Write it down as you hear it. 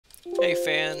Hey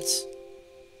fans,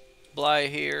 Bly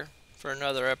here for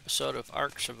another episode of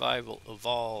ARK Survival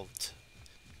Evolved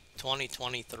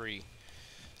 2023.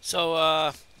 So,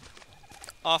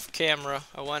 off camera,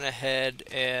 I went ahead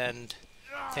and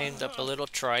tamed up a little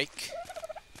trike,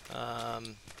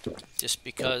 um, just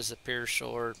because the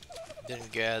pterosaur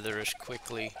didn't gather as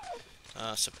quickly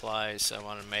supplies I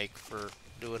want to make for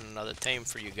doing another tame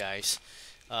for you guys.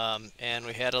 And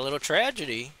we had a little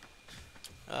tragedy.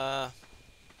 Uh,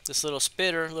 This little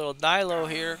spitter, little Dilo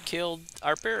here, killed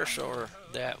our pterosaur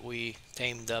that we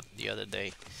tamed up the other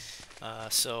day.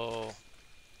 So,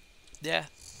 yeah,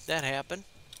 that happened.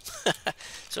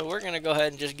 So we're going to go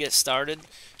ahead and just get started.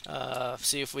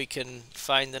 See if we can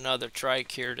find another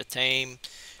trike here to tame.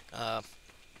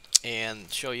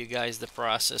 And show you guys the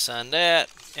process on that.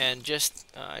 And just,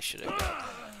 I should have got...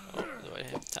 Oh, do I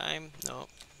have time? No,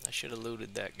 I should have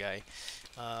looted that guy.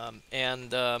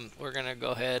 We're going to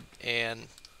go ahead and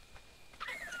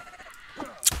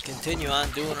continue on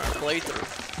doing our playthrough.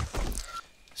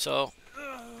 So,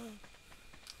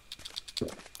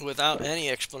 without any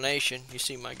explanation, you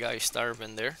see my guy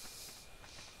starving there.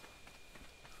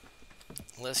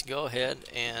 Let's go ahead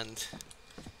and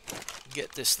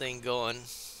get this thing going.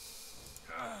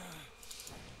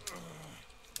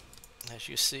 As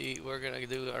you see, we're going to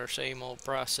do our same old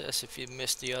process. If you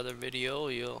missed the other video,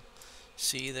 you'll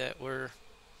see that we're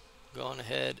going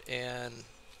ahead and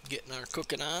getting our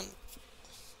cooking on.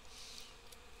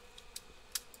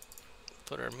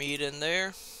 Put our meat in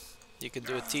there. You can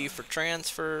do a T for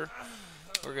transfer.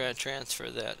 We're going to transfer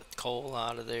that coal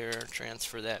out of there,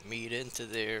 transfer that meat into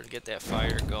there, get that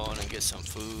fire going and get some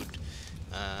food,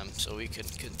 so we can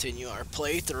continue our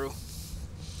playthrough.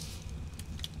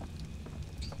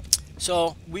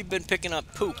 So we've been picking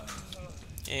up poop,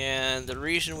 and the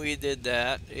reason we did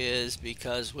that is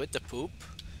because with the poop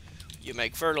you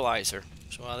make fertilizer.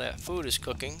 So while that food is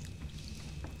cooking,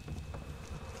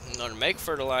 in order to make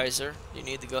fertilizer, you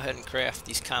need to go ahead and craft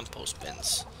these compost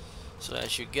bins. So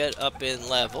as you get up in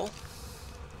level,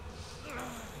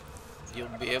 you'll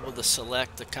be able to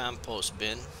select the compost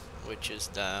bin, which is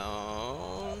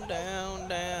down, down,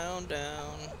 down,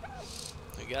 down.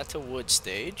 We got to wood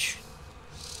stage.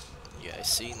 You guys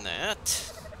seen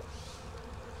that?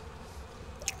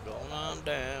 Going on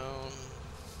down.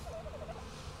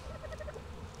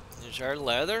 There's our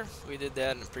leather. We did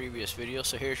that in the previous video.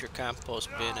 So here's your compost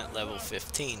bin at level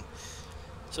 15.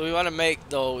 So we want to make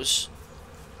those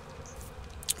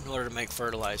in order to make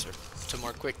fertilizer. To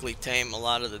more quickly tame a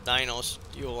lot of the dinos,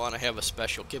 you'll want to have a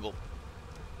special kibble.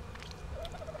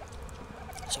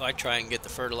 So I try and get the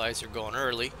fertilizer going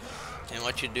early. And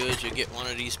what you do is you get one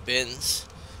of these bins.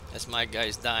 As my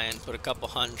guy's dying, put a couple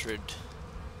hundred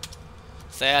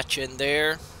thatch in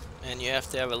there. And you have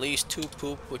to have at least 2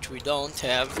 poop, which we don't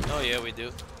have. Oh yeah, we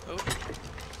do. Oh,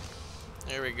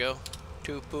 there we go.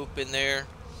 2 poop in there.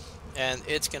 And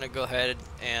it's going to go ahead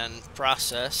and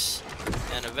process.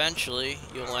 And eventually,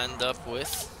 you'll end up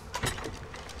with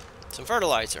some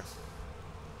fertilizer.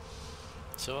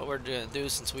 So what we're going to do,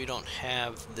 since we don't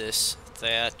have this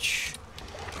thatch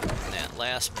in that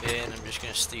last bin, I'm just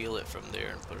going to steal it from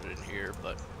there and put it in here.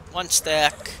 But 1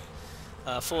 stack.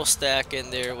 Full stack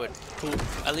in there with poop.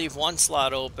 I leave 1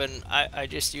 slot open. I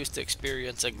just used to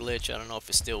experience a glitch. I don't know if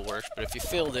it still works, but if you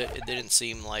filled it, it didn't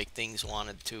seem like things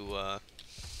wanted to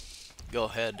go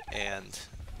ahead and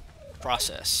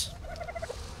process.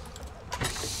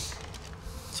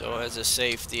 So as a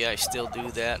safety, I still do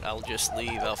that. I'll just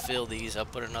leave. I'll fill these. I'll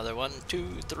put another 1,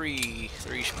 2, 3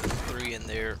 in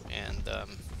there, and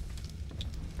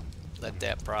let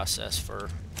that process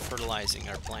for fertilizing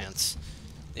our plants.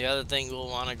 The other thing we'll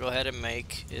want to go ahead and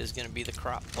make is going to be the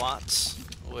crop plots,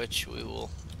 which we will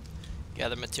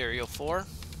gather material for.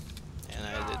 And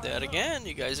I did that again.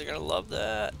 You guys are going to love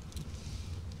that.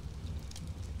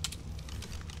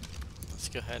 Let's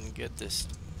go ahead and get this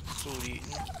food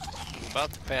eaten. I'm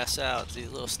about to pass out.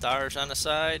 These little stars on the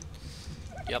side.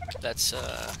 Yep, that's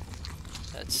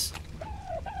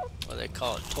what they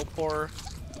call it, topor.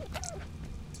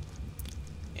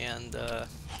 And the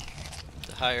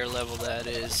higher level that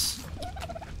is,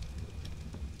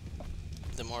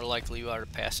 the more likely you are to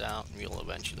pass out, and you'll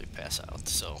eventually pass out.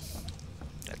 So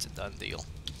that's a done deal.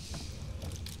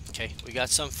 Okay, we got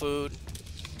some food.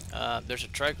 There's a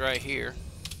trike right here.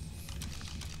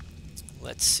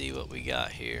 Let's see what we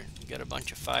got here. We got a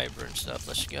bunch of fiber and stuff.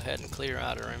 Let's go ahead and clear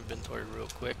out our inventory real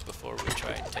quick before we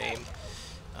try and tame.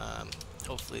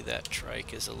 Hopefully that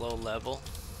trike is a low level.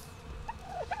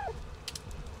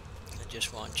 I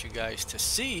just want you guys to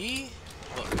see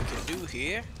what we can do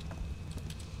here.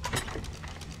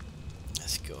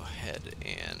 Let's go ahead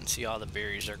and see all the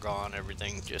berries are gone.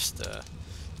 Everything just the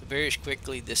berries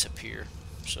quickly disappear,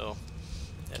 so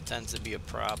that tends to be a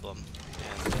problem.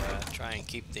 And try and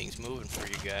keep things moving for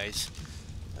you guys.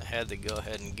 I had to go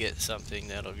ahead and get something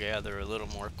that'll gather a little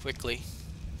more quickly,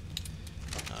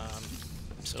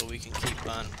 so we can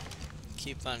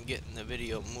keep on getting the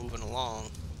video moving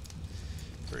along.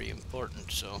 Pretty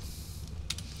important. So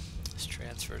let's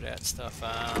transfer that stuff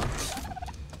out.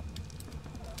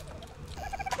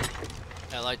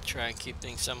 I like to try and keep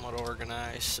things somewhat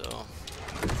organized, so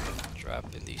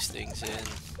dropping these things in.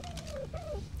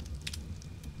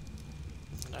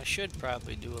 And I should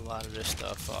probably do a lot of this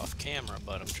stuff off camera,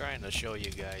 but I'm trying to show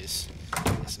you guys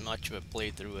as much of a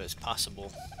playthrough as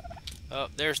possible. Oh,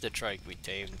 there's the trike we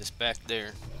tamed. It's back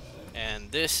there.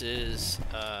 And this is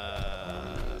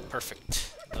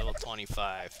perfect. Level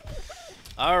 25.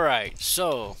 Alright,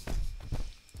 so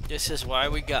this is why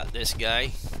we got this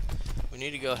guy. We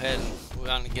need to go ahead and we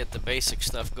want to get the basic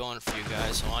stuff going for you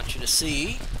guys. I want you to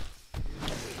see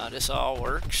how this all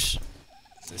works.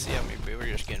 To see how many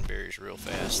we're just getting berries real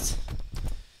fast.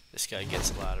 This guy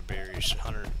gets a lot of berries.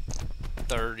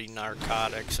 130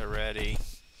 narcotics already.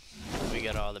 We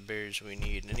got all the berries we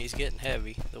need, and he's getting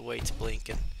heavy. The weight's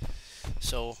blinking.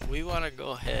 So we want to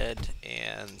go ahead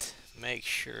and make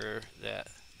sure that,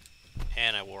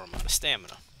 and I wore him out of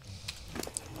stamina.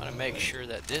 I want to make sure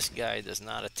that this guy does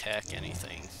not attack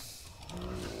anything.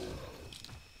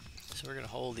 So we're going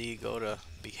to hold E, go to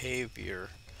behavior,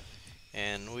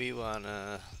 and we want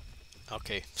to,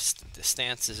 okay, the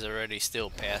stance is already still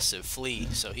passive, flee,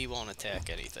 so he won't attack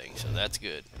anything, so that's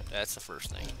good. That's the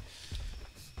first thing.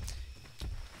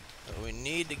 What we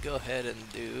need to go ahead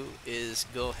and do is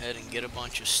go ahead and get a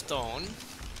bunch of stone.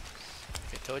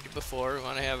 Like I told you before, we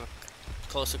want to have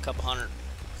close to a couple hundred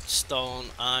stone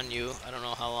on you. I don't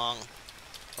know how long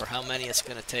or how many it's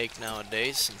going to take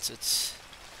nowadays, since it's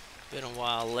been a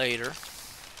while later.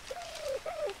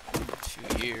 A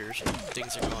few years.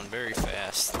 Things are going very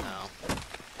fast now.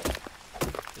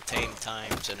 The tame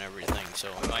times and everything. So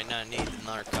we might not need the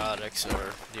narcotics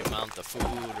or the amount of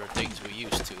food or things we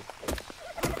used to.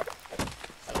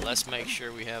 So let's make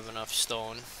sure we have enough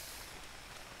stone.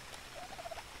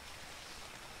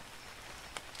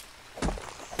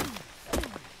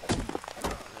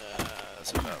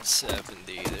 That's about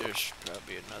 70. There's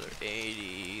probably another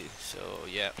 80. So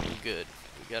yeah, we're good.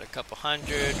 We got a couple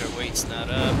hundred. Our weight's not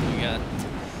up. We got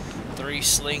 3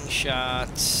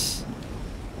 slingshots.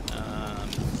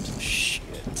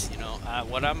 Shit. You know,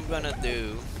 what I'm gonna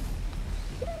do.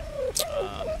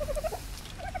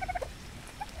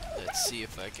 Let's see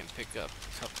if I can pick up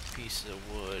a couple pieces of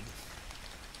wood.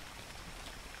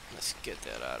 Let's get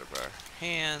that out of our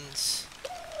hands.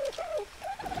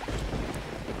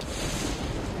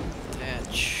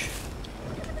 Thatch.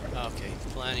 Okay,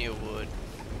 plenty of wood.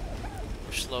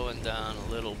 We're slowing down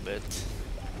a little bit.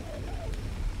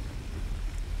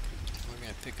 We're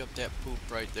gonna pick up that poop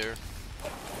right there.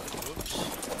 Whoops.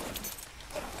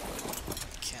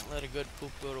 Can't let a good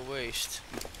poop go to waste.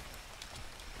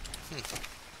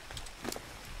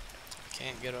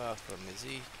 Can't get off him. Is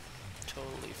he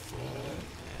totally full?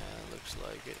 Yeah, looks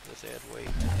like it. Let's add weight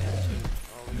to him too.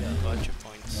 Oh, we got a bunch of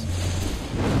points.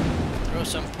 Throw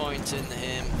some points into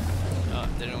him. Oh,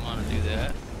 they don't want to do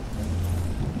that.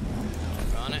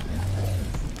 Work on it.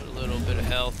 Put a little bit of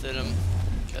health in him,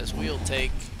 because we'll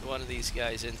take one of these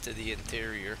guys into the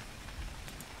interior.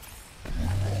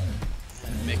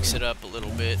 And mix it up a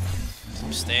little bit.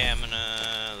 Some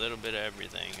stamina, a little bit of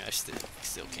everything. I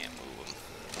still can't move him.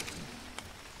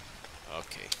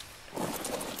 Okay.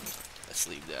 Let's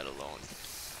leave that alone.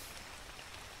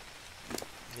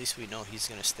 At least we know he's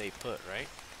gonna stay put, right?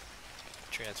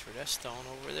 Transfer that stone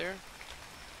over there.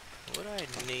 What I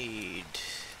need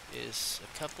is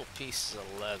a couple pieces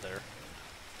of leather,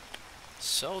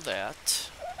 so that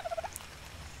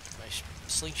if my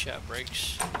slingshot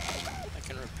breaks, I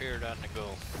can repair it on the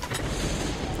go.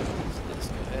 So let's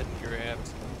go ahead and grab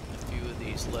a few of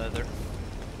these leather.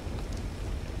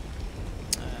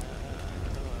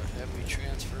 Have we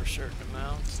transfer certain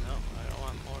amounts? No, I don't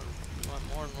want more. I want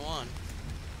more than one.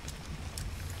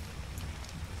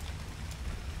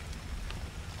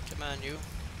 Come on, you.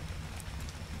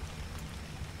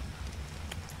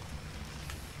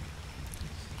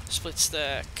 Split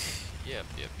stack. Yep.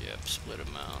 Split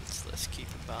amounts. Let's keep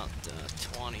about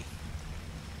 20.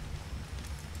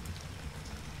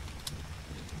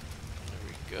 There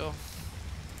we go.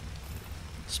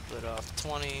 Split off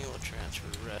 20. We'll transfer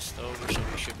the rest over, so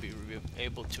we should be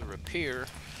able to repair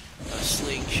a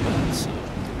slingshot. So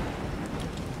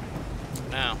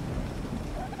now,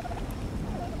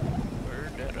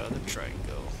 where'd that other trike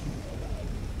go?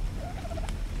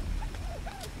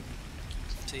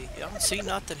 See, I don't see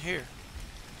nothing here.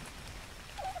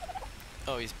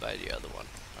 Oh, he's by the other one.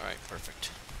 Alright, perfect.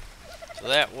 So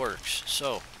that works.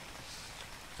 So,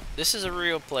 this is a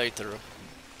real playthrough.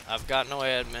 I've got no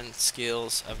admin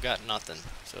skills. I've got nothing.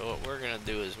 So what we're going to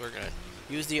do is we're going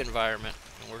to use the environment.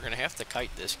 And we're going to have to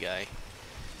kite this guy.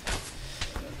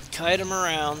 Kite him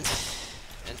around.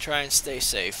 And try and stay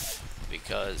safe.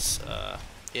 Because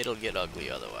it'll get ugly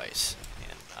otherwise.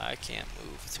 And I can't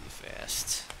move too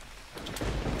fast.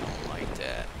 Don't like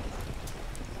that.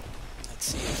 Let's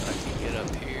see if I can get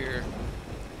up here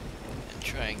and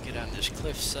try and get on this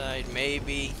cliffside,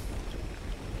 maybe.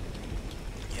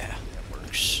 Yeah, that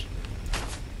works.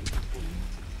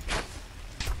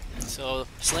 So,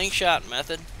 slingshot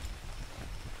method.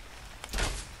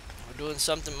 We're doing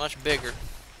something much bigger.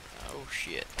 Oh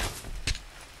shit.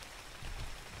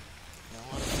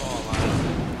 Don't want to fall on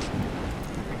it.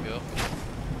 There we go.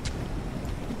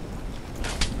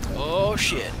 Oh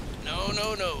shit. No,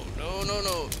 no, no. No, no,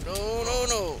 no. No, no,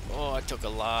 no. Oh, I took a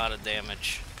lot of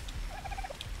damage.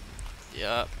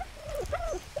 Yup.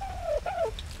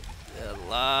 A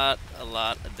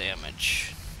lot of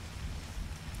damage.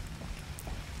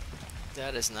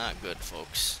 That is not good,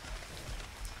 folks.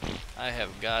 I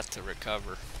have got to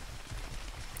recover.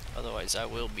 Otherwise, I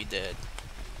will be dead.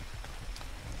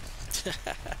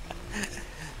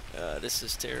 This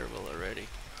is terrible already.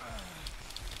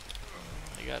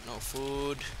 I got no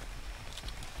food.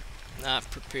 Not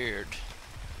prepared,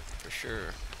 for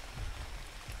sure.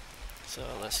 So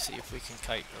let's see if we can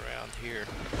kite around here.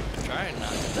 I'm trying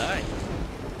not to die.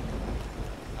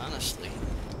 Honestly,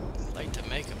 I'd like to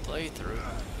make a playthrough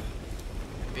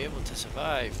and be able to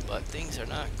survive, but things are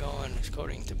not going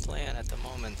according to plan at the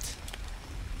moment.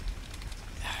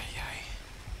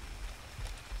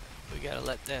 We gotta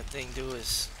let that thing do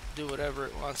whatever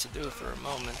it wants to do for a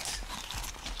moment.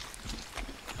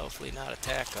 Hopefully not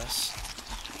attack us.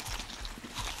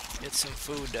 Get some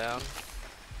food down.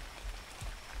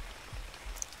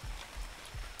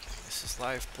 This is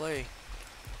live play.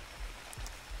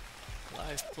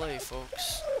 Live play,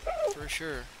 folks. For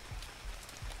sure.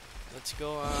 Let's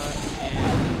go on and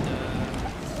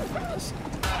let's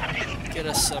get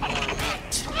us some more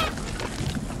meat.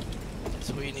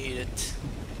 Because we need it.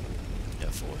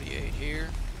 Got 48 here.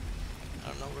 I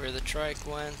don't know where the trike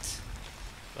went.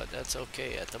 But that's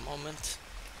okay at the moment.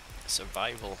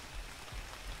 Survival.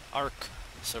 ARK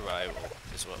Survival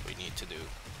is what we need to do.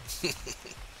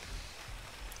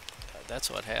 That's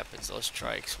what happens. Those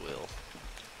trikes will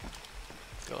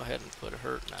go ahead and put a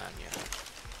hurting on you.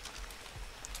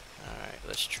 Alright,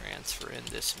 let's transfer in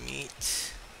this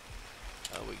meat.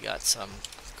 We got some.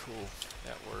 Cool.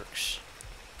 That works.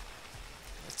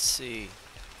 Let's see.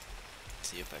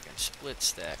 See if I can split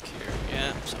stack here.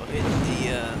 Yeah, so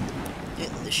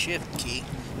hitting the shift key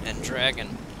and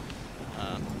dragging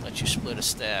let you split a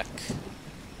stack.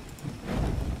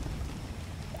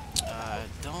 I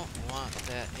don't want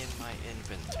that in my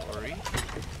inventory.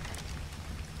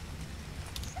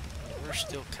 We're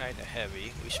still kind of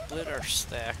heavy. We split our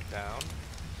stack down,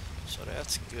 so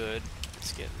that's good.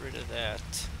 Let's get rid of that.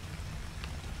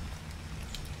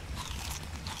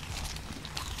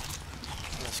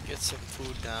 Let's get some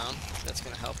food down. That's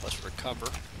going to help us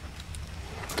recover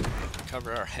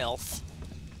our health.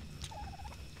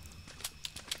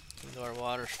 Even though our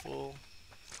water's full,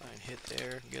 try and hit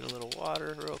there, get a little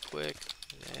water real quick.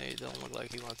 Yeah, he don't look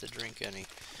like he wants to drink any.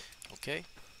 Okay.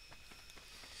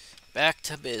 Back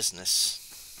to business.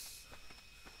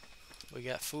 We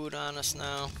got food on us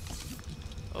now.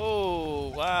 Oh,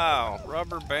 wow.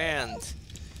 Rubber band.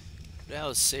 That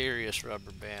was serious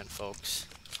rubber band, folks.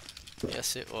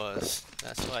 Yes, it was.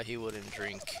 That's why he wouldn't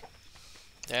drink.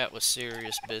 That was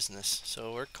serious business.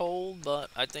 So we're cold, but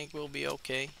I think we'll be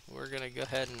okay. We're going to go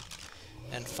ahead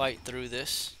and fight through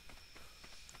this.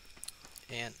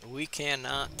 And we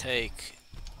cannot take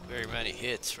very many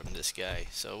hits from this guy.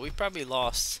 So we probably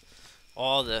lost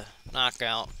all the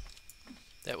knockout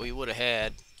that we would have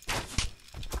had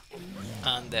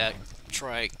on that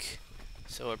trike.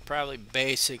 So we're probably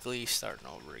basically starting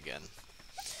over again.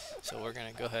 So we're going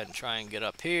to go ahead and try and get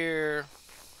up here.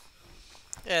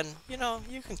 And, you know,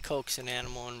 you can coax an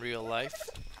animal in real life.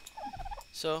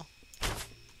 So,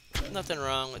 nothing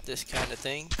wrong with this kind of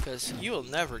thing, because you will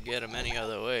never get them any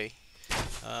other way.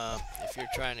 If you're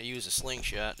trying to use a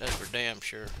slingshot, that's for damn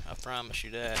sure. I promise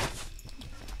you that.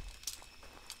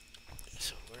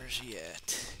 So, where's he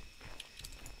at?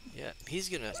 Yeah, he's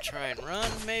going to try and run,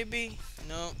 maybe?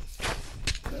 No.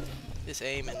 This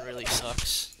aiming really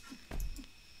sucks.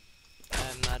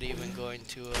 I'm not even going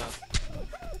to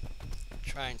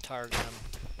try and target him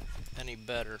any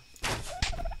better.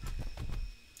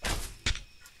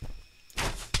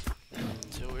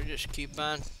 just keep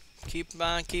on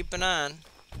keeping on.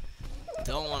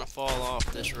 Don't want to fall off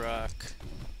this rock.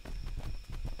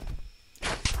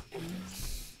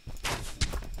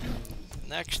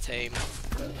 Next tame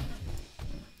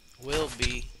will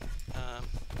be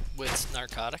with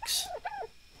narcotics.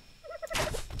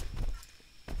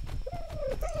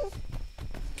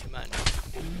 Come on.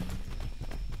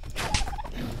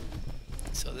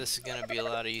 So this is going to be a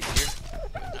lot easier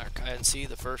with narcotics. And see,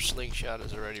 the first slingshot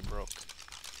is already broke.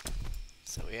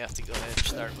 So we have to go ahead and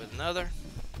start with another.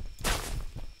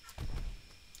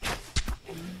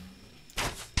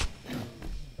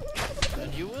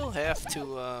 And you will have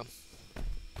to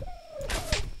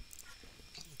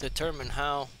determine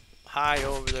how high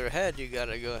over their head you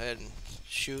gotta go ahead and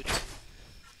shoot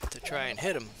to try and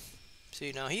hit him.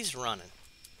 See, now he's running.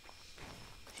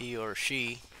 He or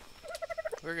she.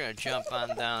 We're gonna jump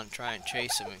on down, try and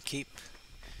chase him and keep.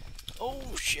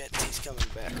 Oh shit, he's coming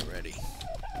back already.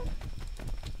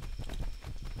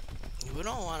 We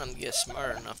don't want him to get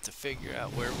smart enough to figure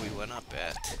out where we went up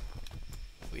at.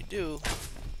 If we do,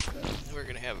 we're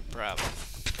gonna have a problem.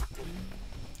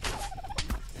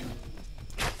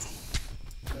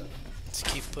 Let's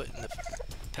keep putting the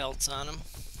pelts on him.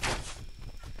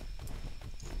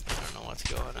 I don't know what's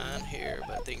going on here,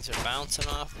 but things are bouncing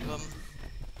off of him.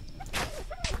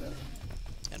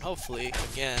 And hopefully,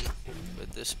 again,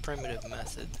 with this primitive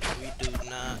method, we do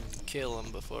not kill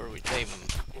him before we tame him.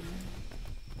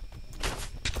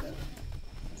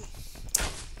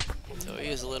 So he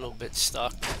is a little bit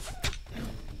stuck.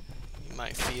 You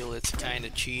might feel it's kind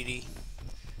of cheaty,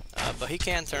 but he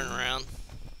can turn around,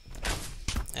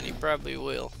 and he probably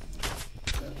will.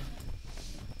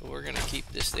 But we're gonna keep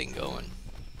this thing going.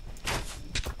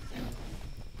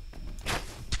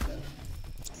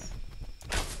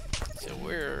 So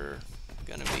we're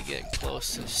gonna be getting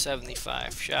close to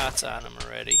 75 shots on him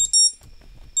already.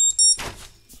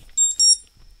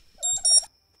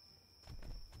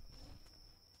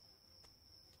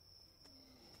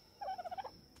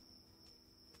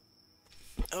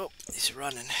 Oh, he's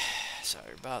running.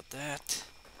 Sorry about that.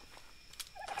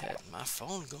 Had my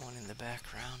phone going in the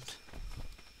background.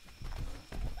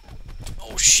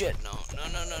 Oh shit, no. No,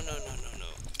 no, no, no, no, no,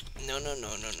 no. No, no,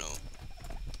 no, no, no.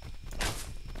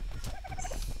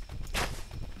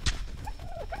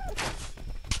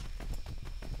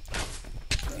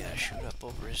 Gotta shoot up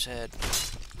over his head.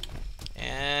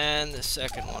 And the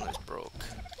second one is broke.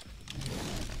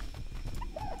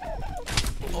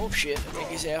 Oh shit, I think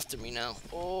he's after me now.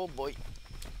 Oh boy.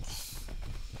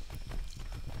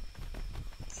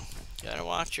 Gotta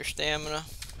watch your stamina.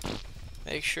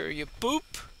 Make sure you poop.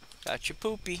 Got your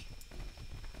poopy.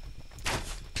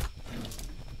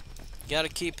 Gotta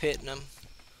keep hitting them.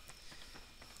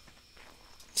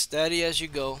 Steady as you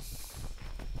go.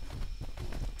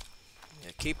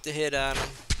 Yeah, keep the hit on them,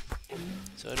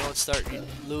 so don't start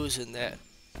losing that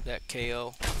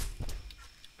KO,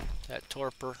 that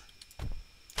torpor.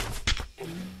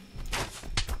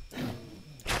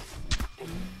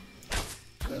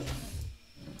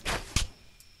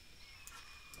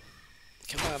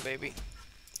 Come on, baby.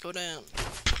 Go down.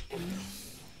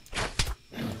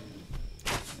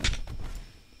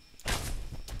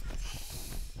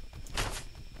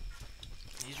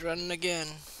 He's running again.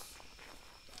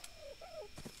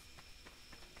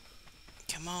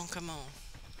 Come on, come on.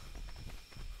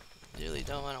 Really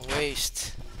don't want to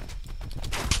waste.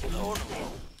 Oh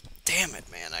no. Damn it,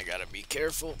 man. I gotta be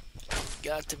careful.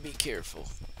 Got to be careful.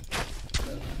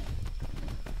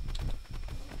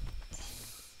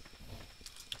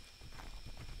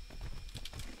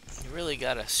 You really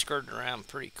gotta skirt around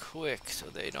pretty quick so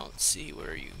they don't see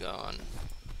where you've gone.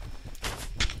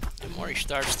 The more he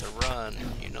starts to run,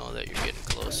 you know that you're getting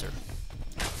closer.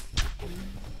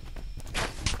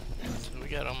 So we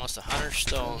got almost 100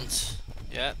 stones.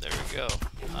 Yeah, there we go.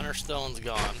 100 stones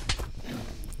gone.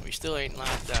 We still ain't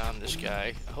knocked down this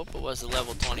guy. I hope it was a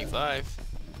level 25.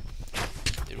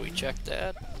 Did we check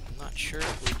that? I'm not sure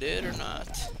if we did or not.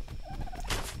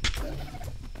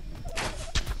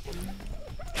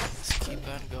 Let's keep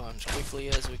on going as quickly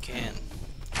as we can.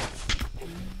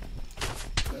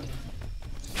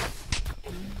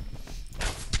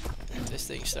 This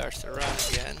thing starts to run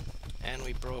again, and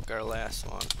we broke our last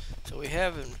one. So we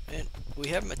have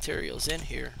materials in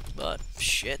here, but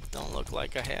shit, don't look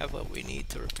like I have what we need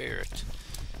to repair it.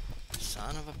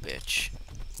 Son of a bitch.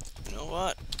 You know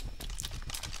what?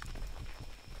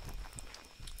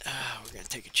 We're gonna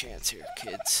take a chance here,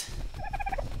 kids.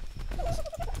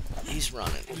 He's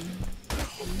running.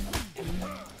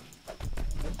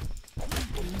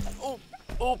 Oh,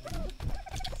 oh.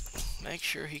 Make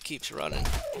sure he keeps running.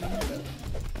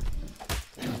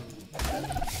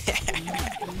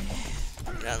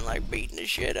 Nothing like beating the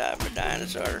shit out of a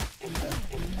dinosaur.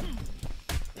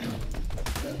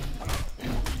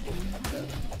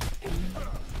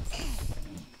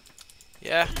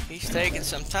 Yeah, he's taking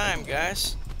some time,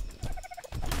 guys.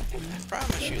 I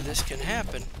promise you this can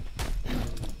happen.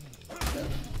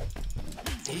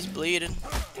 He's bleeding.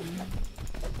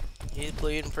 He's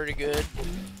bleeding pretty good.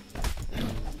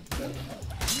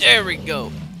 There we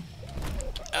go.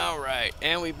 Alright,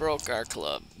 and we broke our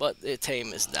club, but the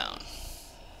tame is down.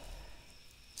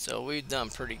 So we've done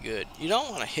pretty good. You don't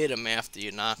want to hit him after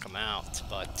you knock him out,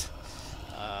 but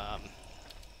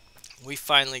we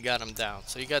finally got him down.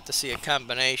 So you got to see a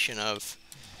combination of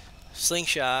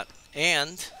slingshot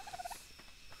and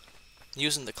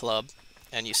using the club,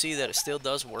 and you see that it still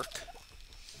does work.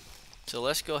 So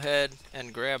let's go ahead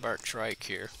and grab our trike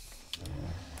here.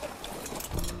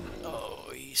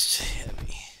 Oh, he's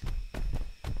heavy.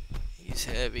 He's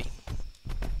heavy.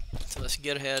 So let's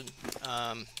get ahead.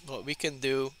 What we can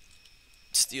do,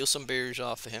 steal some berries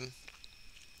off of him.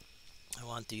 I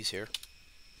want these here.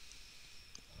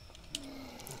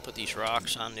 Put these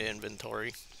rocks on the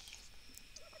inventory.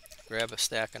 Grab a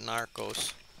stack of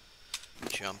narcos.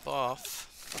 Jump off.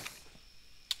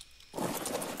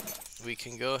 We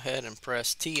can go ahead and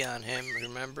press T on him,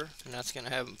 remember, and that's going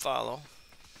to have him follow.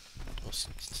 Let's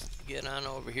get on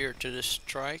over here to this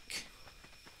trike.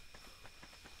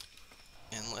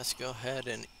 And let's go ahead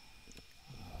and,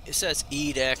 it says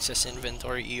E to access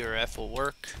inventory. E or F will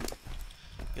work.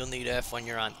 You'll need F when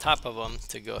you're on top of them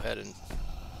to go ahead and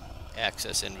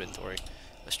access inventory.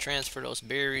 Let's transfer those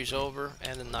berries over,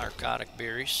 and the narcotic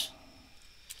berries,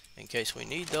 in case we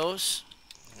need those.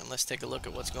 And let's take a look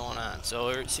at what's going on.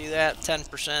 So see that 10%,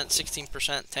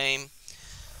 16% tame.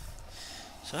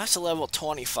 So that's a level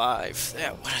 25.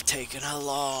 That would have taken a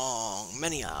long,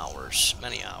 many hours,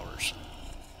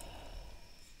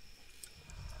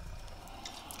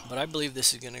 But I believe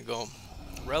this is going to go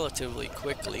relatively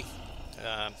quickly.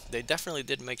 They definitely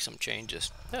did make some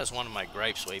changes. That was one of my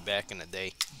gripes way back in the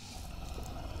day.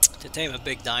 To tame a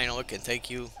big dino, it can take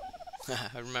you,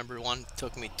 I remember one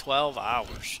took me 12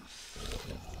 hours.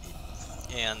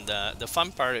 And the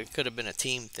fun part, it could have been a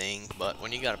team thing, but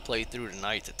when you got to play through the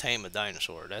night to tame a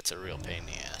dinosaur, that's a real pain in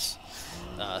the ass.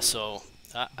 So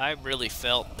I really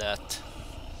felt that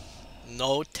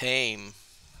no tame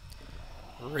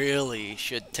really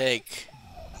should take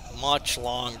much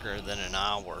longer than an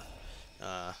hour.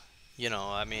 You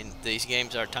know, I mean, these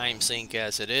games are time sink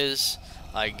as it is.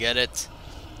 I get it.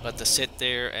 But to sit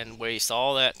there and waste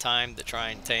all that time to try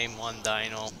and tame one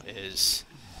dino is,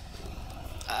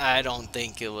 I don't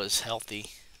think it was healthy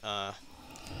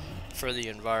for the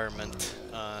environment,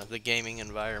 the gaming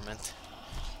environment.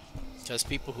 Because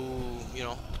people who, you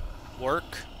know,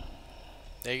 work,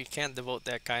 they can't devote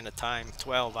that kind of time,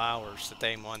 12 hours, to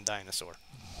tame one dinosaur.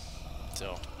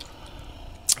 So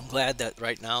I'm glad that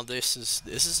right now this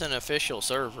is an official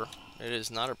server. It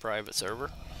is not a private server.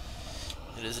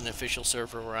 It is an official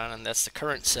server we're on, and that's the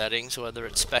current settings. Whether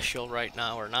it's special right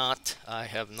now or not, I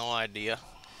have no idea.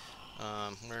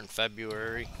 We're in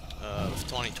February of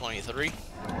 2023. So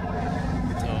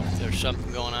if there's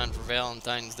something going on for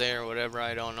Valentine's Day or whatever,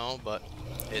 I don't know. But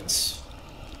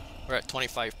we're at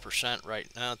 25% right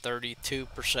now,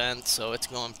 32%, so it's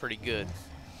going pretty good.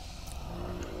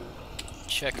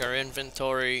 Check our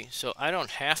inventory. So I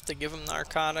don't have to give him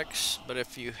narcotics, but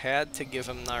if you had to give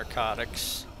him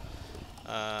narcotics,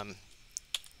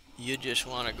 you just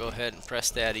want to go ahead and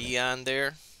press that E on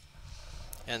there,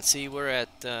 and see we're at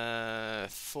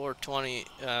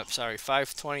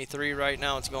 523 right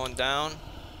now. It's going down.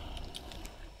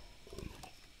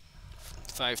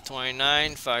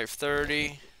 529,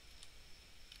 530.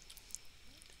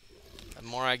 The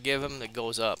more I give him, it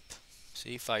goes up.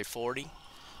 See, 540.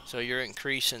 So you're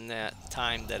increasing that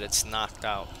time that it's knocked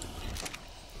out.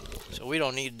 So we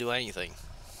don't need to do anything.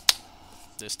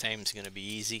 This tame's going to be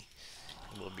easy.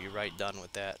 We'll be right done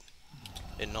with that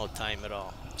in no time at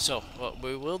all. So what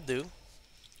we will do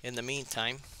in the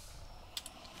meantime,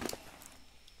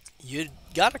 you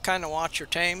got to kind of watch your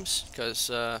tames, because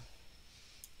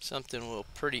something will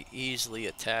pretty easily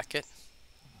attack it.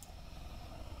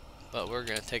 But we're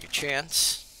going to take a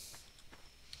chance.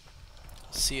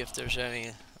 See if there's any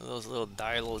of those little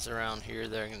dilos around here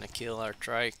that are going to kill our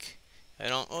trike.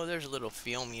 Oh, there's a little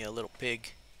Phiomia, a little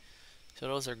pig. So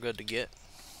those are good to get.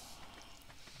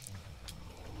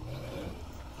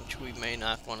 Which we may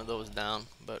knock one of those down,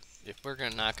 but if we're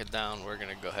going to knock it down, we're going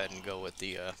to go ahead and go with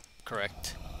the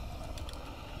correct,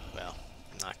 well,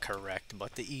 not correct,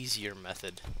 but the easier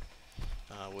method,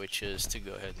 which is to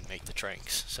go ahead and make the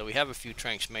tranks. So we have a few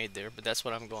tranks made there, but that's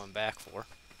what I'm going back for.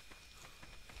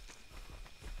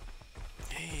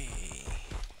 Okay.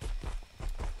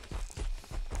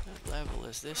 What level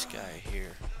is this guy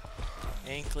here?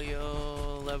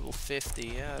 Ankleo, level 50.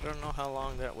 Yeah, I don't know how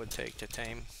long that would take to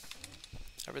tame.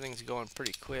 Everything's going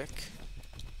pretty quick.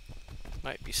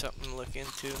 Might be something to look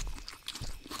into.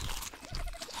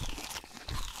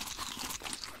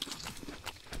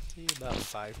 See, about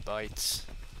 5 bites.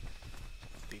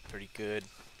 Be pretty good.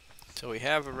 So we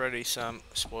have already some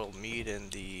spoiled meat in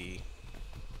the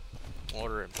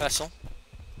mortar and pestle.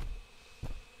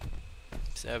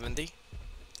 70.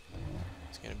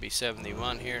 It's going to be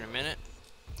 71 here in a minute.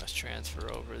 Let's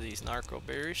transfer over these narco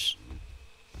berries.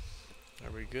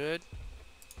 Are we good?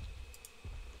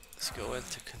 Let's go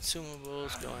into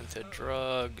consumables, go into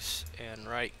drugs, and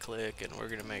right click, and we're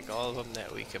going to make all of them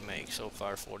that we can make. So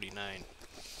far 49.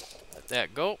 Let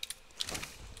that go.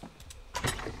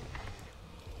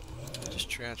 Just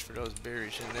transfer those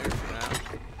berries in there for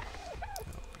now.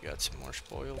 We got some more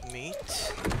spoiled meat.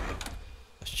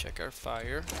 Let's check our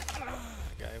fire.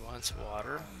 The guy wants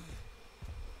water.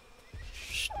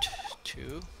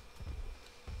 2.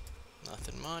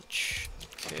 Nothing much.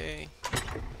 Okay.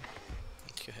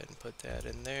 Let's go ahead and put that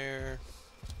in there.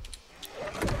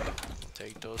 We'll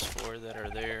take those 4 that are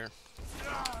there.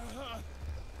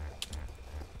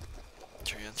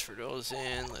 Transfer those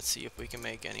in. Let's see if we can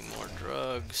make any more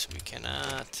drugs. We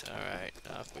cannot. Alright,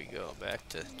 off we go. Back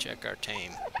to check our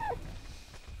tame.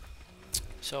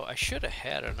 So I should have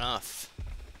had enough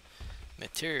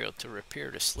material to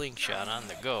repair the slingshot on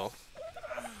the go.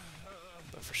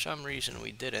 But for some reason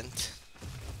we didn't.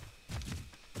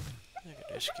 Look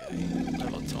at this guy.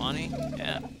 Level 20.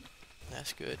 Yeah,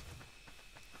 that's good.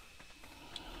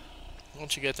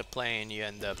 Once you get to playing, you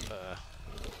end up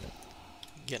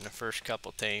getting the first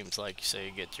couple tames, like you say,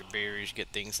 you get your berries, get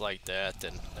things like that,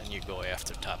 and then you go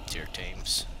after top tier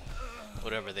tames.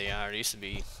 Whatever they are. It used to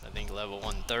be, I think, level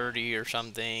 130 or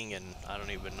something, and I don't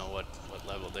even know what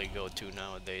level they go to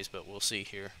nowadays, but we'll see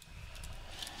here.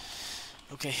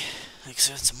 Okay, let's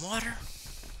add some water.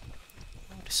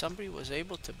 Oh, somebody was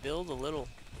able to build a little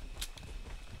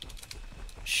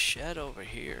shed over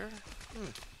here.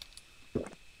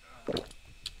 Look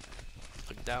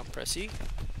down, press E.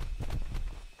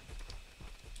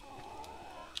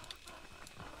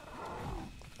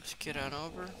 Let's get on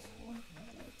over.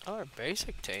 Oh, our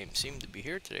basic tame seemed to be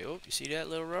here today. Oh, you see that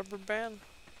little rubber band?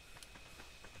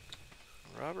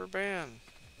 Rubber band.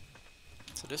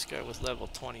 So this guy was level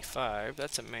 25.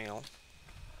 That's a male.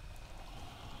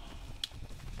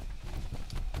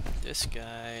 This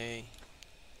guy,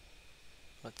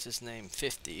 what's his name?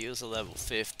 50. He was a level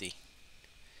 50.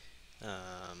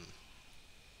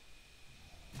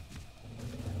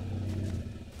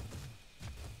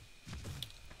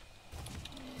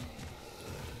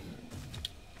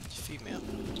 Female.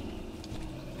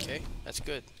 Okay, that's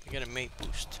good. We got a mate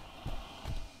boost.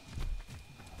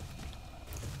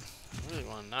 I really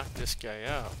want to knock this guy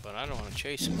out, but I don't want to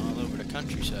chase him all over the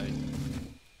countryside.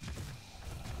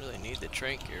 Really need the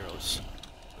Tranq arrows.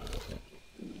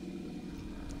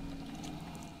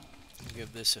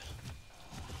 Give this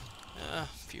a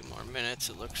few more minutes,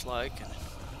 it looks like, and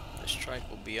this Trike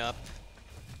will be up.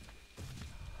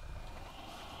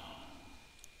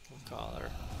 We'll call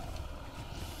her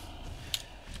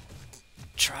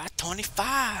Try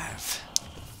 25.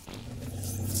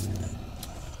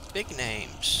 Big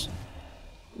names.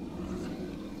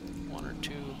 1 or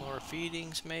 2 more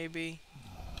feedings, maybe.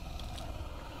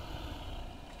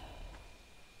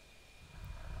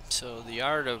 So the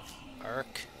art of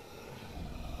ARK,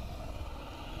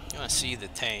 you want to see the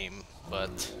tame,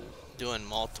 but doing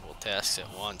multiple tasks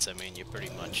at once, I mean, you pretty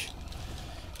much,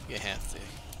 you have to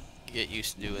get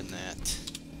used to doing that.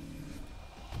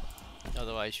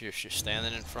 Otherwise, you're just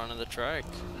standing in front of the Trike.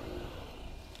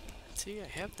 See, I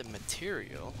have the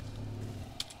material.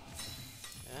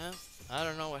 Yeah, I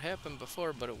don't know what happened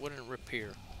before, but it wouldn't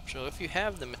repair. So if you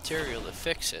have the material to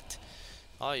fix it,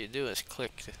 all you do is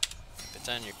click. If it's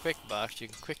on your quick box, you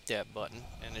can click that button,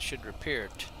 and it should repair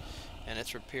it. And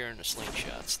it's repairing the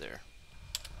slingshots there.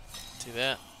 See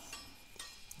that?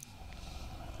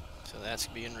 So that's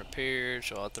being repaired.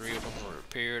 So all 3 of them were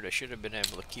repaired. I should have been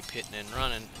able to keep hitting and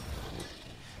running.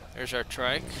 There's our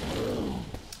Trike.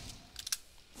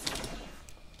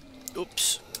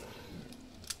 Oops.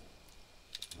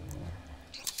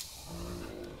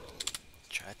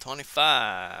 Try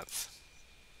 25.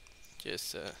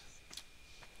 Just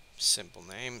simple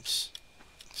names.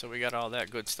 So we got all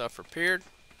that good stuff repaired.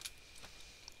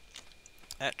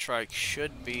 That Trike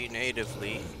should be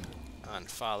natively on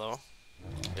follow.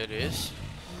 It is.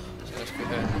 So let's go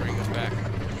ahead and bring it back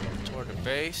toward the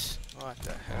base. What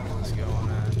the hell is going on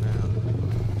now?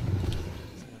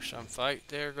 There's some fight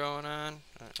there going on.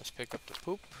 Alright, let's pick up the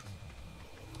poop.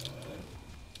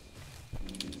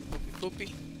 Poopy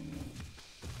poopy.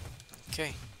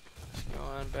 Okay, let's go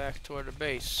on back toward the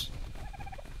base.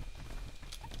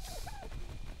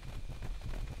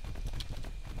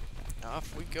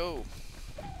 Off we go.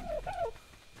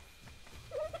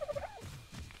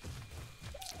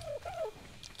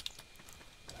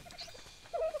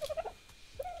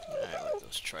 Alright, let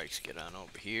those trikes get on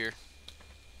over here.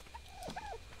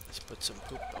 Let's put some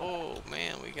poop. Oh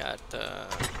man, we got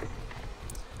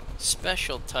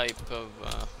special type of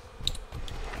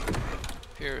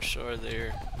Pyrosaur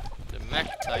there. The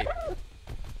mech type.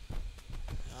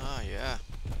 Oh yeah,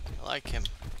 I like him.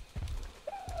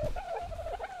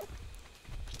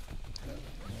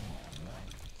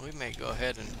 We may go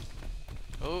ahead and...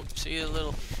 Oh, see the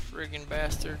little friggin'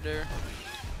 bastard there?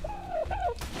 Oh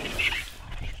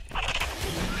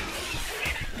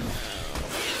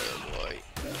boy.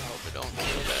 I hope I don't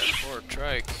kill that poor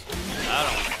Trike. I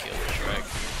don't want to kill the Trike.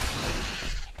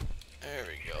 There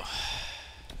we go.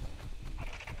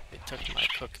 They took my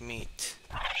cooked meat.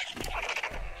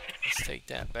 Let's take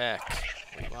that back.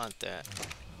 We want that.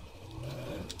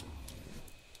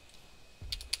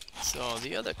 So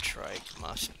the other Trike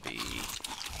must be...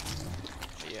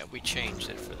 Yeah, we changed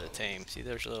it for the tame. See,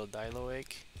 there's a little Dilo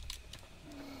egg.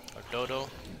 Or Dodo.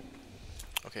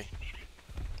 Okay.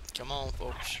 Come on,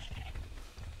 folks.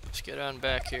 Let's get on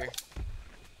back here.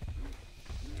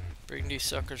 Bring these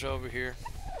suckers over here.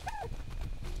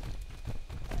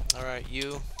 Alright, you.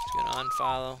 Let's get on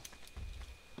follow.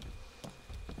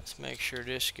 Let's make sure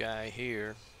this guy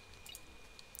here...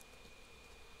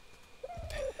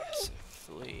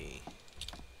 Passively...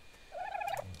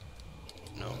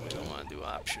 No, we don't want to do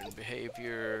option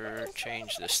behavior.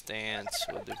 Change the stance.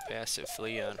 We'll do passive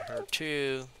flee on her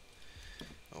too.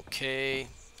 Okay,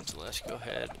 so let's go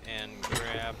ahead and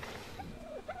grab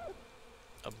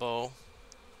a bow.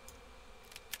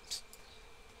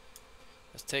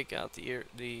 Let's take out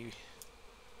the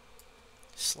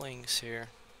slings here.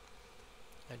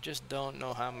 I just don't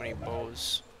know how many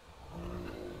bows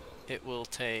it will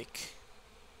take.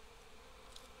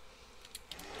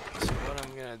 So what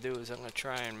I'm gonna do is I'm gonna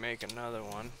try and make another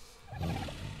one.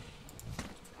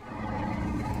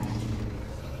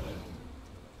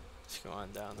 Let's go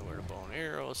on down to where the bow and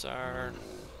arrows are.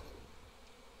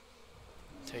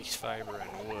 Takes fiber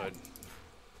and wood.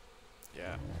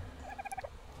 Yeah.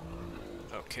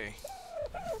 Okay.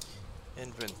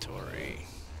 Inventory.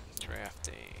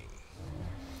 Crafting.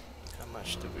 How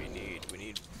much do we need? We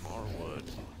need more wood.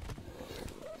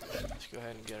 Let's go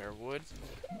ahead and get our wood.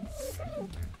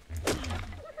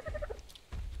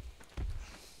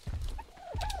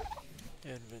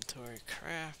 Inventory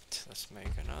craft. Let's make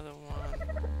another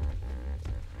one.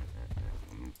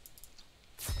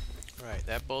 Right,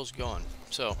 that bow's going.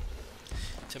 So,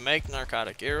 to make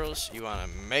narcotic arrows, you want to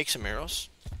make some arrows.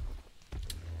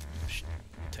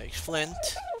 Takes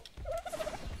flint.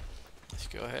 Let's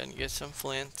go ahead and get some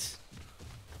flint.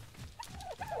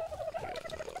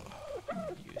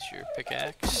 Use your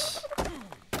pickaxe.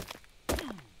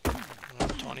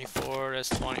 24, that's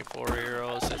 24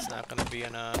 arrows. That's not going to be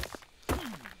enough.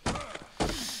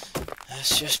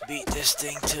 Let's just beat this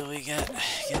thing till we get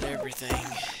everything.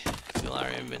 Fill our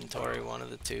inventory, one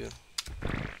of the two.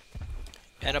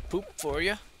 And a poop for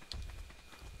you.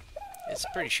 It's a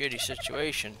pretty shitty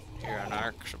situation here on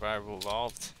ARK Survival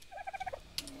Evolved.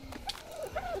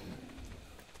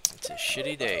 It's a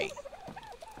shitty day.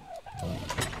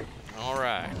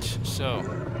 Alright, so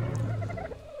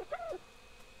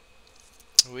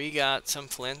we got some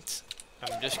flint.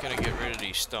 I'm just gonna get rid of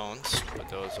these stones, put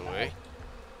those away.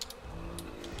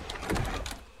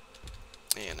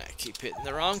 And I keep hitting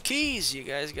the wrong keys. You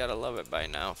guys gotta love it by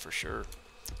now for sure.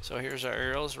 So here's our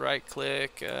arrows. Right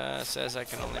click. Says I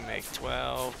can only make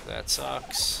 12. That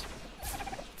sucks.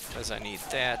 Because I need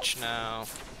thatch now.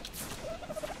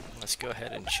 Let's go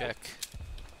ahead and check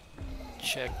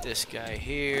this guy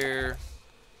here.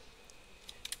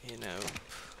 You know.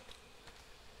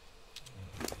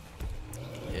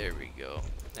 There we go.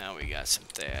 Now we got some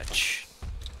thatch.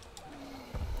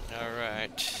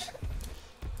 Alright.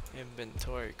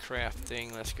 Inventory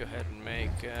crafting. Let's go ahead and make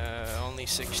only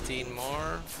 16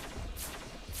 more.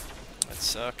 That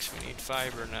sucks. We need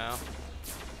fiber now.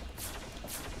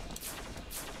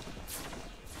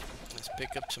 Let's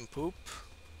pick up some poop.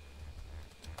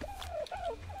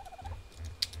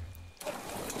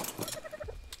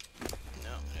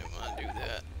 No, I didn't want to do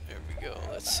that. There we go.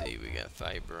 Let's see. We got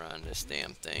fiber on this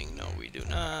damn thing. No, we do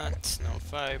not. No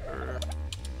fiber.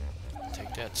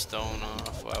 Take that stone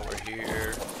off while we're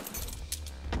here.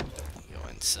 Go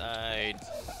inside.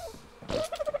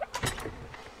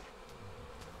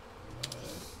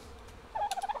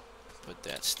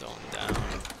 that stone down.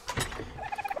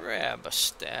 Grab a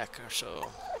stack or so.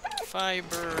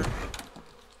 Fiber.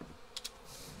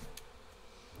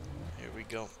 Here we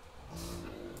go.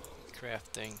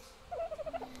 Crafting.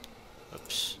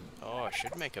 Oops. Oh, I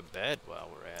should make a bed while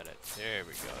we're at it. There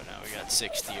we go. Now we got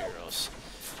 60 arrows.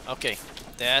 Okay,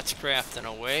 that's crafting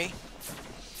away.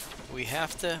 We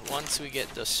have to, once we get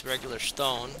this regular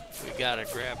stone, we gotta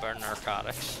grab our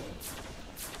narcotics.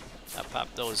 I'll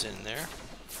pop those in there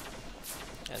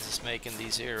as it's making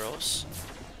these arrows.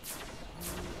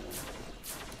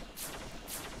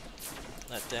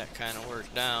 Let that kind of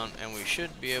work down, and we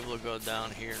should be able to go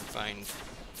down here and find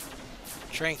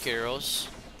Tranq arrows.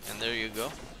 And there you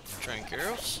go, Tranq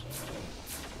arrows.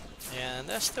 And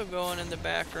that's still going in the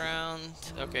background.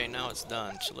 Okay, now it's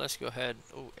done. So let's go ahead.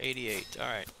 Oh, 88.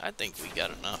 Alright, I think we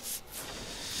got enough.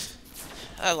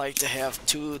 I like to have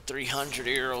 200-300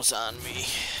 arrows on me.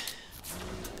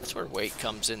 That's where weight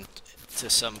comes into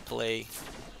some play.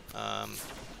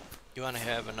 You want to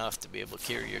have enough to be able to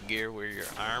carry your gear, wear your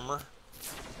armor.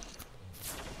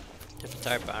 Different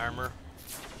type of armor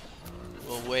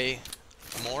will weigh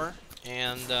more,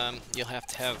 and you'll have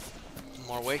to have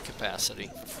more weight capacity.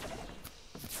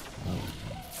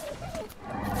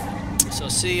 So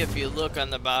see, if you look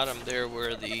on the bottom there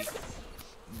where the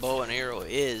bow and arrow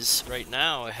is, right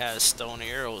now it has stone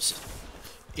arrows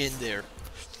in there.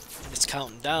 It's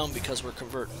counting down because we're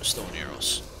converting to stone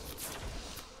arrows.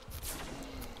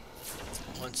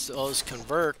 Once those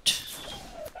convert,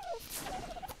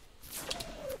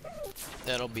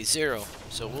 that'll be 0.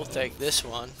 So we'll take this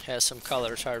one, has some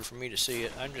color, it's hard for me to see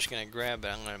it. I'm just going to grab it,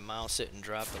 I'm going to mouse it and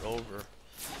drop it over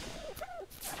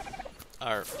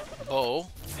our bow,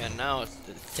 and now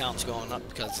the count's going up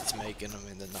because it's making them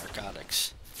in the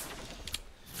narcotics.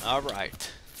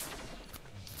 Alright.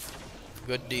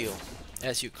 Good deal.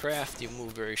 As you craft, you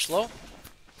move very slow,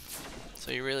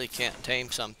 so you really can't tame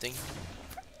something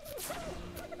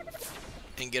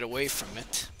and get away from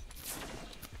it.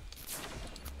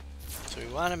 So we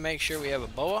want to make sure we have a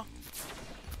boa,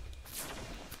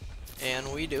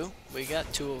 and we do. We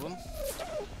got 2 of them.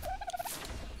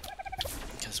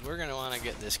 Because we're going to want to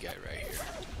get this guy right here.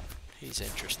 He's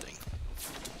interesting.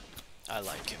 I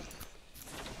like him.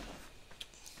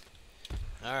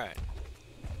 Alright.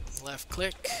 Left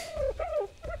click.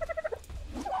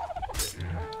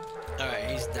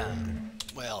 Alright, he's down.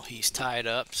 Well, he's tied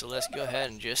up, so let's go ahead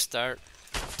and just start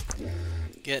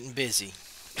getting busy.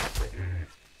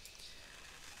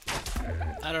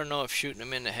 I don't know if shooting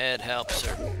him in the head helps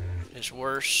or is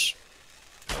worse.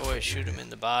 I always shoot him in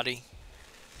the body.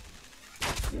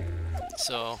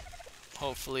 So,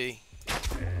 hopefully,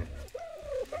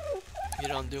 you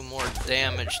don't do more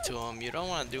damage to him. You don't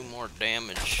want to do more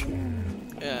damage.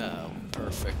 Yeah,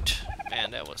 perfect.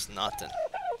 Man, that was nothing.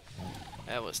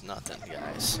 That was nothing,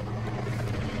 guys.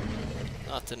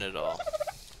 Nothing at all.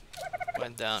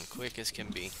 Went down quick as can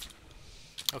be.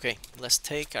 Okay, let's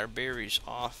take our berries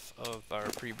off of our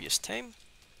previous tame.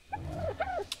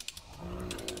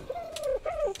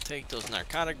 Take those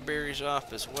narcotic berries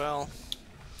off as well.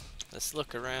 Let's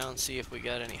look around, see if we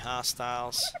got any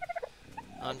hostiles.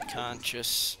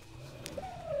 Unconscious.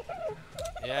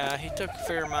 Yeah, he took a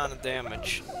fair amount of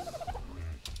damage.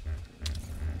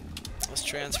 Let's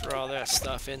transfer all that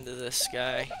stuff into this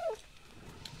guy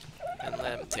and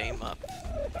let him tame up.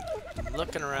 I'm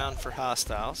looking around for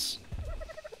hostiles.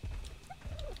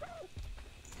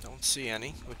 Don't see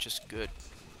any, which is good.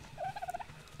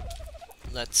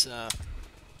 Let's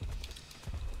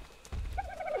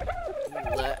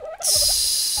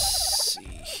see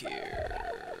here.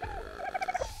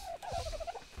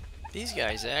 These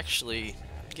guys actually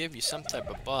give you some type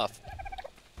of buff,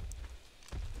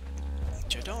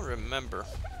 which I don't remember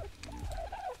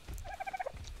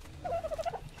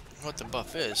what the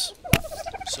buff is.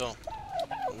 So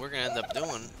what we're gonna end up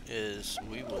doing is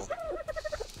we will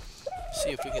see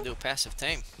if we can do a passive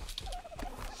tame.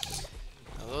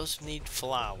 Now those need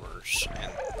flowers,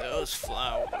 and those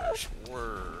flowers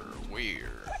were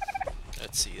weird.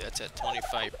 Let's see, that's at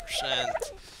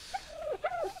 25%.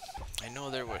 I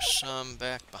know there was some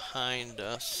back behind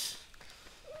us.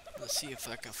 Let's see if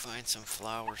I can find some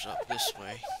flowers up this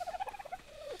way,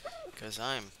 because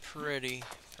I'm pretty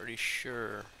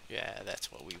sure. Yeah,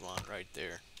 that's what we want right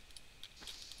there.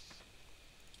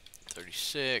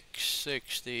 36,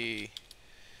 60,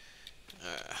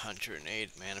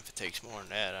 108. Man, if it takes more than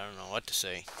that, I don't know what to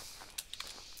say.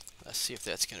 Let's see if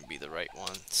that's going to be the right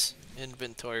ones.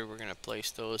 Inventory, we're going to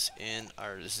place those in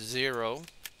our 0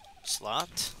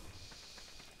 slot.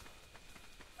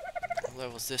 What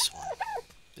level's this one?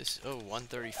 This, oh,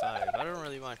 135. I don't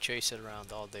really want to chase it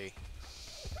around all day.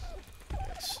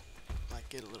 Yes. Like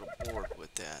get a little bored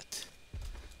with that.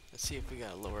 Let's see if we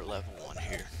got a lower level one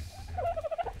here.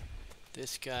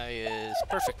 This guy is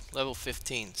perfect, level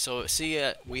 15. So see,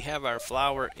 we have our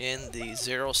flower in the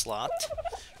 0 slot,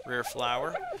 rear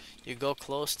flower. You go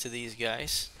close to these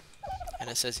guys, and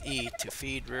it says E to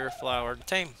feed rear flower to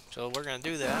tame. So we're gonna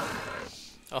do that.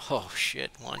 Oh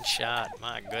shit, one shot,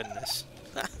 my goodness.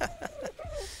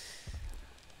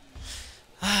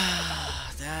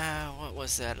 What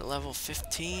was that, level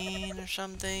 15 or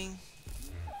something?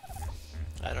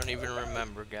 I don't even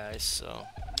remember, guys, so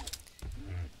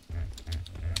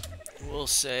we'll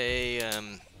say it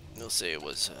was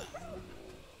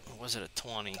it a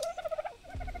 20?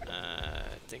 I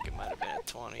think it might have been a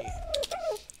 20.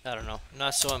 I don't know.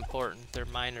 Not so important. They're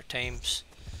minor tames.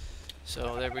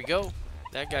 So there we go.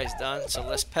 That guy's done. So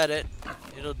let's pet it.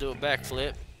 It'll do a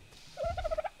backflip.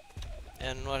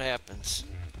 And what happens?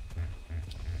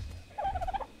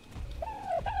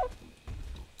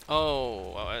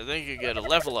 Oh, I think you get a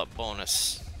level up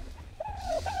bonus.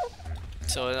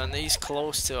 So on these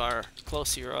close to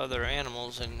your other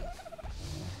animals, and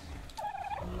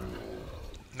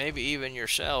maybe even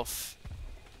yourself,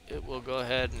 it will go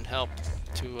ahead and help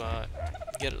to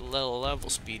get a little level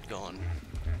speed going.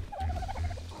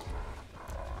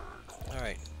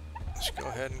 Alright, let's go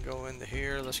ahead and go into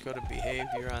here. Let's go to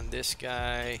behavior on this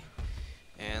guy,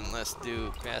 and let's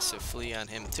do passive flee on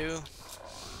him too.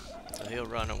 So he'll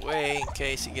run away in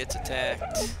case he gets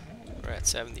attacked. We're at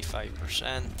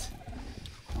 75%.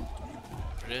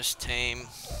 For this tame,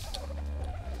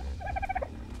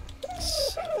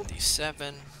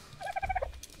 77.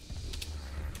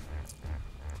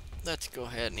 Let's go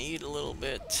ahead and eat a little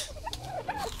bit.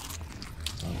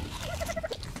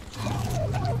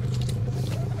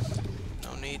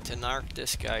 No need to narc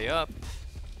this guy up.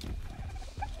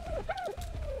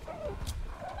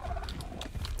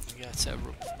 We got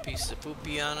several pieces of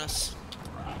poopy on us.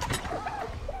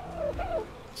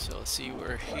 So see,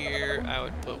 we're here. I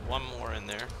would put one more in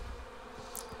there.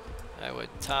 I would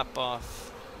top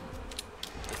off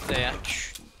the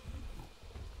thatch.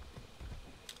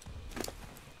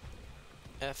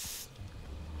 F.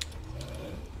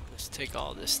 Let's take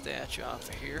all this thatch off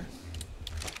of here.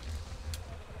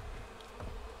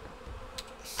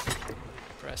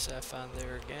 Press F on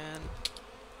there again.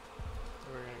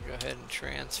 We're going to go ahead and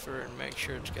transfer and make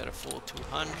sure it's got a full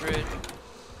 200.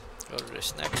 Go to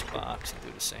this next box and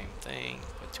do the same thing.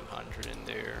 Put 200 in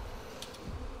there.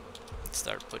 And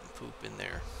start putting poop in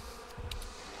there.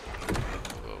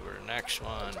 Go over to the next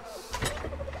one.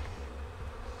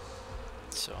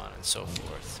 So on and so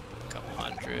forth. Put a couple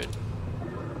hundred.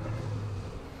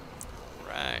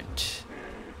 Alright.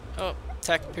 Oh,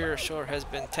 Tech Pyrosaur has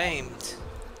been tamed.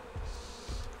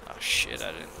 Oh shit,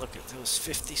 I didn't look at those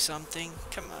 50 something.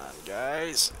 Come on,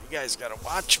 guys. You guys gotta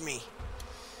watch me.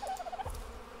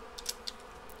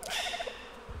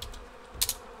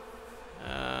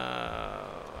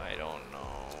 I don't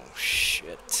know.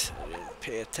 Shit, I didn't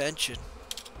pay attention.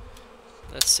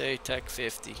 Let's say Tech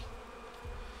 50.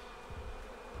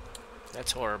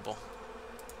 That's horrible.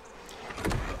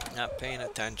 Not paying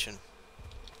attention.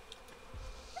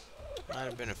 Might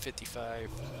have been a 55.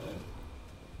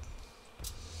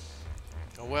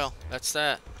 Oh well, that's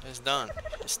that. It's done.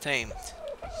 It's tamed.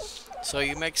 So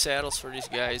you make saddles for these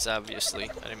guys, obviously.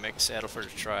 I didn't make a saddle for the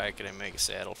Trike. I didn't make a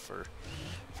saddle for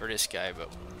this guy, but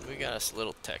we got us a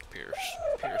little Tech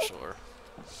Pyrosaur,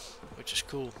 which is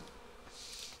cool.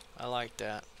 I like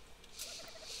that.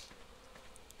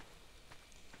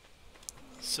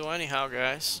 So anyhow,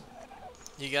 guys,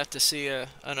 you got to see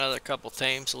another couple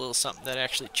tames, a little something that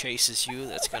actually chases you,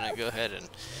 that's going to go ahead and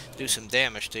do some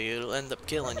damage to you. It'll end up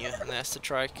killing you, and that's the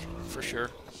Trike, for sure.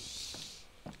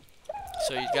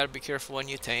 So you got to be careful when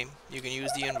you tame. You can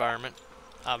use the environment,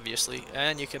 obviously,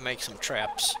 and you can make some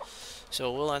traps. So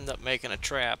we'll end up making a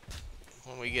trap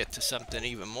when we get to something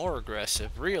even more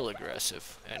aggressive, real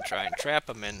aggressive, and try and trap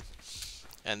them in,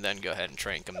 and then go ahead and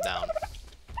trank them down.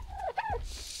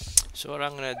 So what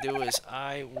I'm going to do is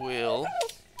I will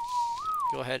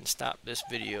go ahead and stop this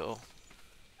video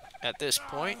at this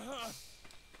point.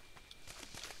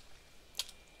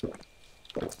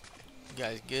 You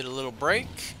guys get a little break,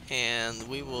 and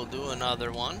we will do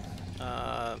another one.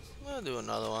 We'll do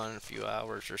another one in a few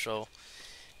hours or so,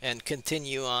 and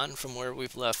continue on from where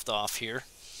we've left off here.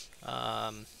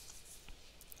 I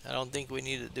don't think we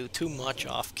need to do too much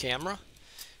off camera,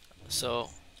 so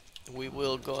we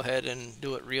will go ahead and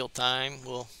do it real time.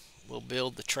 We'll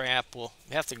build the trap. We'll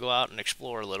have to go out and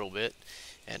explore a little bit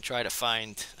and try to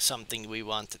find something we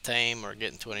want to tame or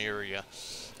get into an area,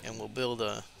 and we'll build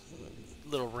a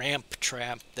little ramp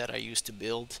trap that I used to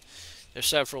build. There's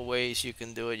several ways you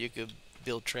can do it. You could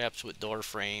build traps with door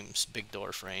frames, big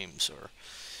door frames, or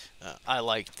I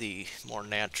like the more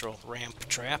natural ramp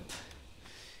trap.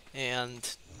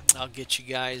 And I'll get you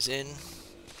guys in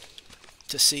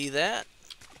to see that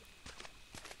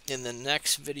in the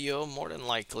next video, more than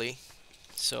likely.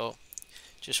 So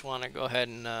just want to go ahead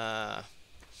and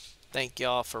thank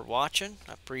y'all for watching.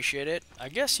 I appreciate it. I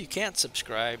guess you can't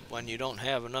subscribe when you don't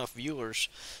have enough viewers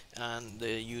on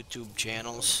the YouTube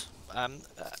channels. I'm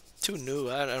too new.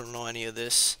 I don't know any of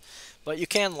this. But you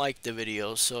can like the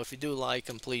videos. So if you do like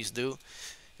them, please do.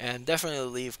 And definitely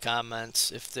leave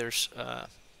comments if there's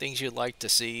things you'd like to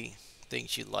see,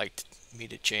 things you'd like me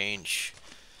to change.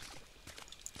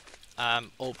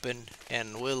 I'm open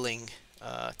and willing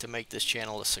to make this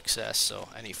channel a success. So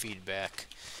any feedback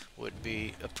would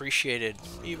be appreciated,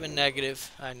 even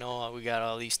negative. I know we got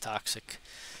all these toxic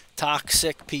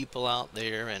people out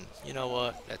there, and you know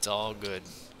what, that's all good.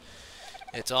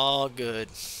 It's all good.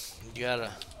 You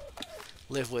gotta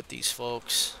live with these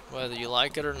folks whether you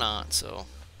like it or not. So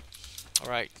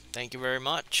alright, thank you very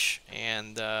much,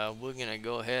 and we're gonna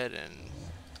go ahead and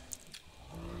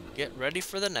get ready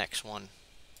for the next one.